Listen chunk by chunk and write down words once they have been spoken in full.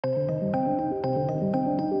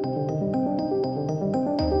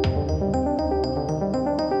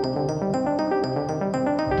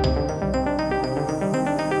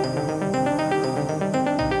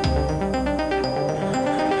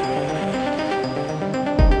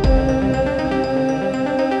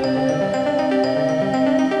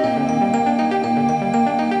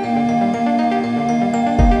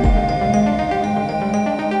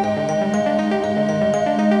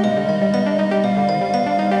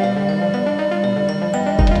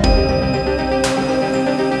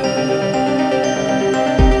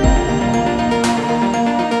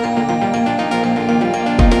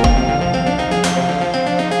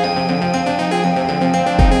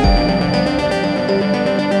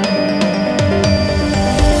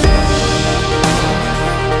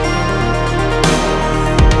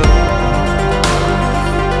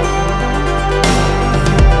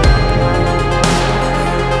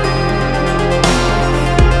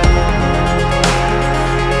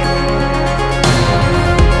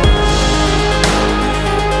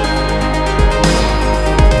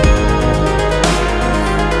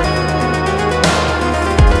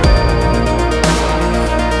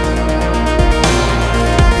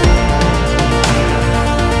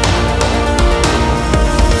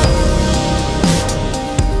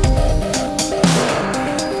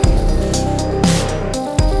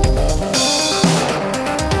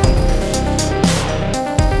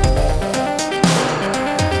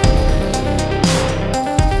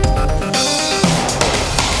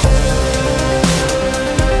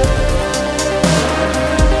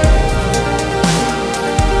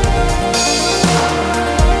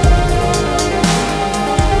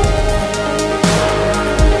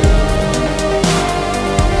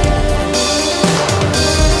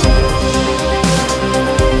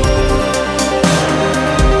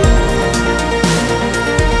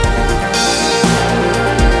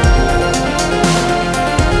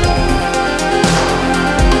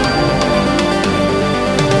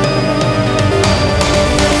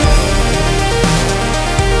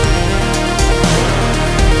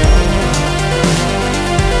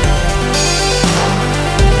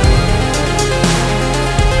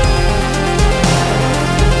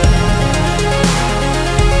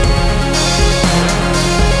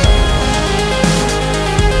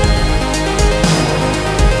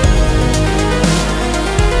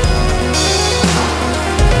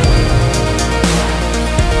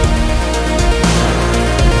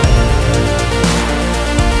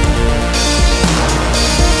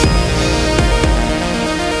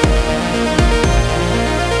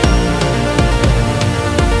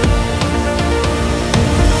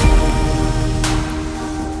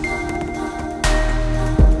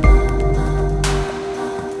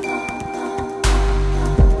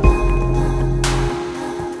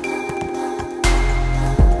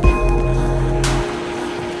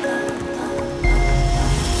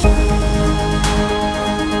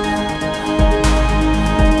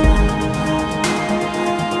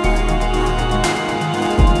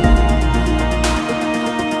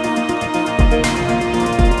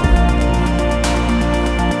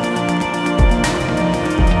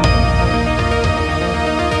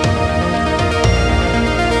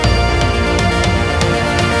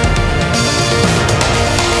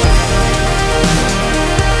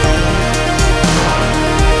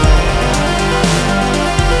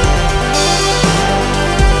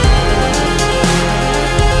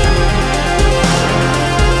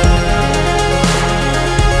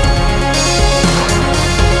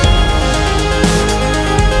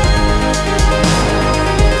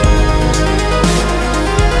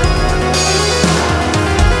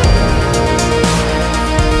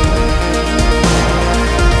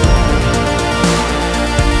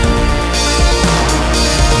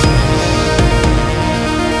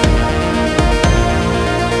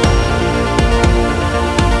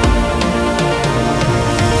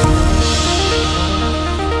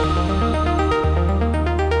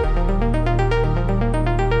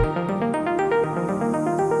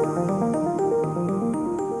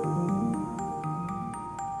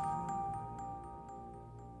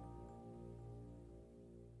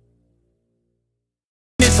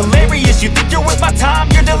with my time,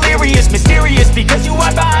 you're delirious. Mysterious, because you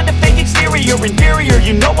hide behind a fake exterior. Inferior,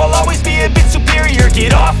 you know I'll always be a bit superior.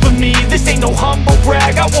 Get off of me, this ain't no humble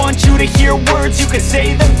brag. I want you to hear words, you can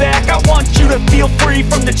say them back. I want you to feel free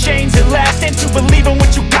from the chains at last, and to believe in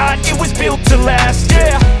what you got, it was built to last,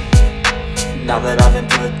 yeah. Now that I've been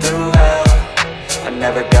put through hell, I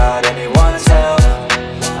never got anyone's help.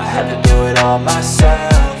 I had to do it all myself.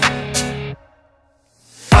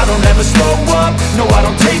 I don't ever slow up, no I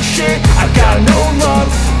don't take shit. I got no love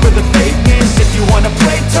for the fakeness. If you wanna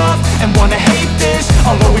play tough and wanna hate this,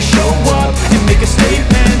 I'll always show up and make a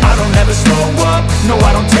statement. I don't ever slow up, no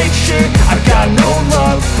I don't take shit. I got no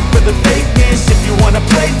love for the fakeness. If you wanna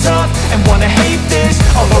play tough and wanna hate this,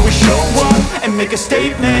 I'll always show up and make a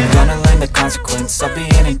statement. Gonna learn the consequence of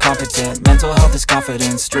being incompetent. Mental health is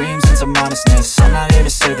confidence, dreams and some honestness. I'm not here to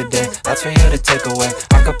save the day, that's for you to take away.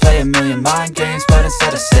 I could play a million mind games, but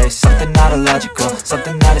instead I say something not illogical,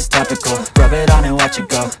 something that is topical. Rub it on and watch it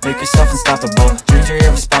go, make yourself unstoppable. Dreams are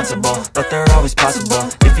irresponsible, but they're always possible.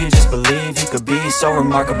 If you just believe, you could be so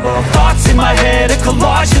remarkable. Thoughts in my head, a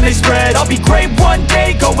collage and they spread. I'll be great one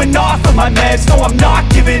day, going off of my meds. No, I'm not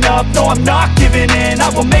giving up, no, I'm not giving in. I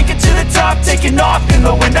will make it to the top, taking off in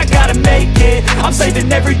the wind. I gotta make it, I'm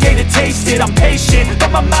saving every day to taste it. I'm patient,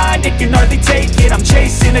 but my mind, it can hardly take it. I'm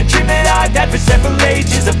chasing a dream that I've had for several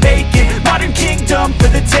ages. A vacant, modern kingdom for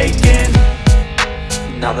the taking.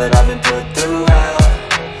 Now that I've been put through hell,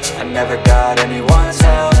 I never got anyone's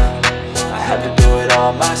help. I had to do it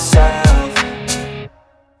all myself.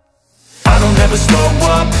 I don't ever slow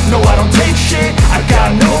up, no I don't take shit. I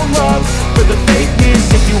got no love for the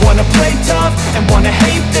fakeness. If you wanna play tough and wanna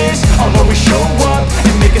hate this, I'll always show up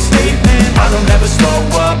and make a statement. I don't ever slow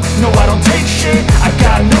up, no I don't take shit. I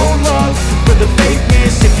got no love for the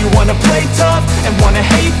fakeness. If you wanna play tough and wanna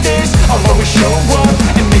hate this, I'll always show up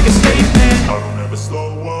and make a statement. I don't ever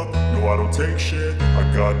slow up, no I don't take shit. I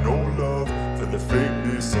got no love for the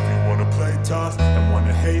fakeness. If you wanna play tough and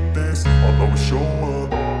wanna hate this, I'll always show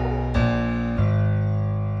up.